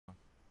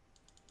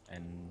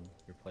and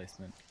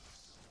replacement.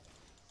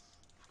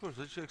 Of course,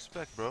 what did you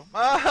expect, bro?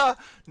 Ah,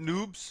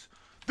 noobs!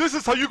 This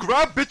is how you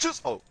grab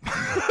bitches! Oh.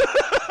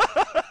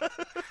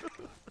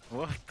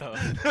 What the?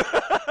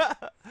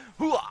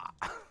 Hooah!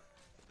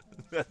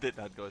 That did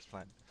not go as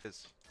planned.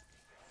 Yes.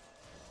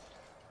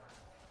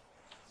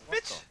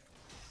 Bitch!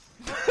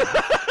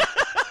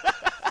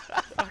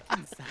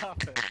 Fucking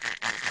stop it.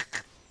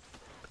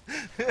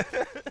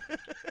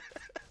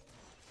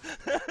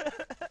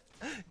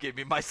 Give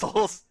me my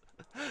souls!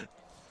 Yeah,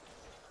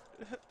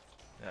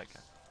 okay.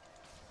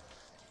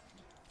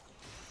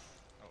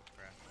 Oh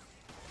crap.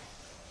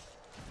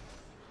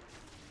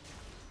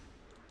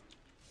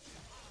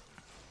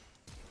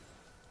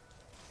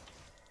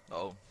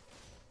 Oh.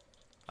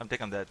 I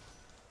think I'm dead.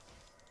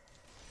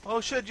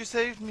 Oh shit, you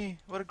saved me!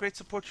 What a great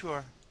support you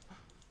are.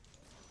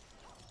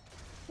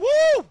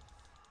 Woo!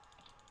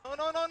 No,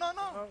 no, no, no,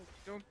 no! Oh,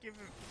 don't give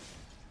him.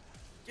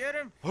 Get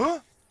him! Huh?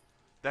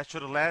 That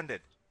should have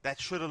landed. That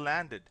should have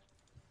landed.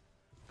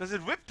 Cause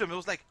it whipped him. It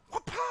was like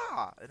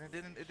whoop-ah! And it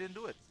didn't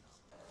do it.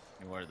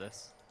 You ward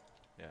this.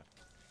 Yeah.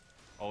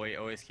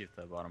 Always keep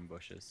the bottom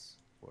bushes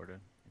warded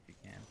if you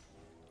can.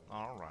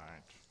 All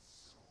right.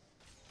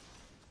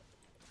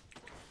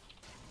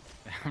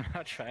 I'm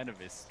not trying to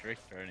be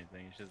strict or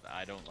anything. It's just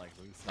I don't like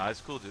losing. Nah,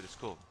 it's cool, dude. It's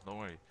cool. Don't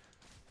worry.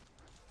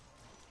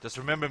 Just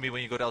remember me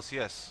when you go to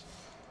LCS.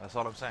 That's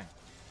all I'm saying.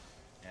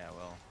 Yeah,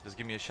 well, Just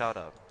give me a shout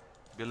out.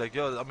 Be like,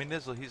 yo,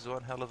 Aminizle, he's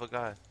one hell of a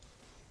guy.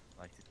 I'd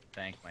like to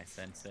thank my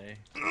sensei,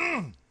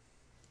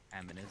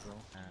 Aminizle.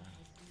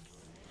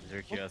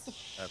 Zerk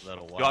us that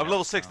little while. Yo, I'm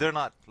level 6. They're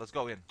not. Let's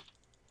go in.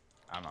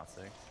 I'm not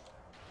sick.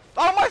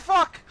 Oh my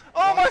fuck!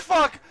 Oh my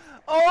fuck!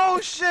 Oh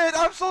shit!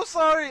 I'm so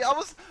sorry. I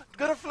was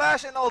gonna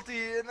flash an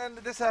ulti and then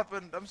this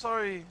happened. I'm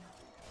sorry.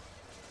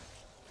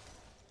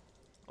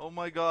 Oh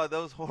my god, that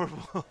was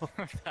horrible.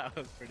 That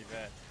was pretty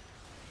bad.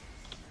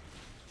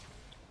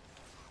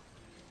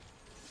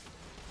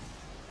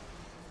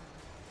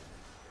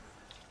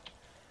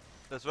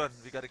 Let's run.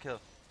 We gotta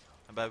kill.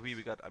 And by we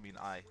got, I mean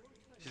I.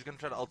 She's gonna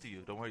try to ulti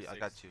you. Don't worry, I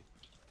got you.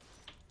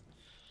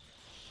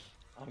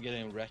 I'm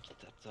getting wrecked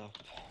up top.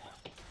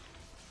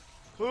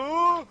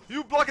 Oh,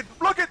 you block it!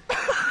 Block it!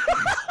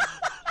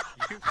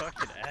 You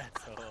fucking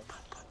asshole.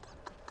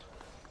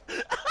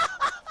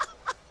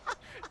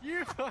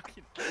 You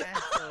fucking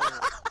asshole.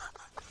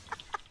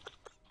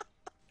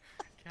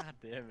 God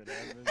damn it,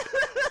 Edmund.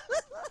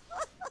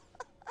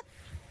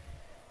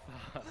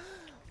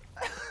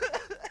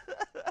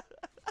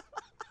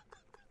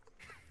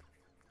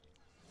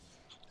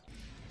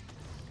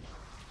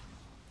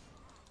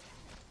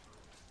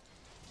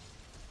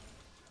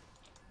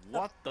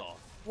 What the?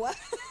 What?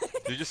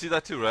 Did you see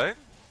that too, right?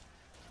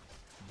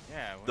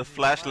 Yeah. The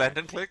flash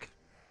lantern click?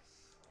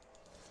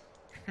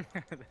 That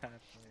place.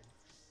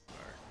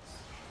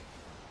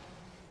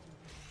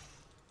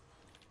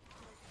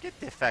 Get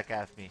the fuck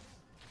off me.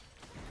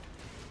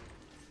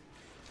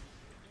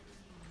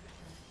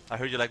 I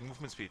heard you like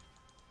movement speed.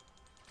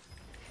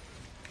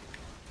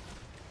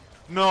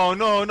 No,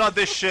 no, not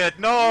this shit.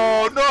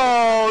 No,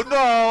 no,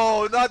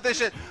 no, not this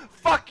shit.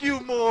 Fuck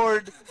you,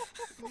 Mord.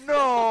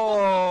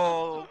 No.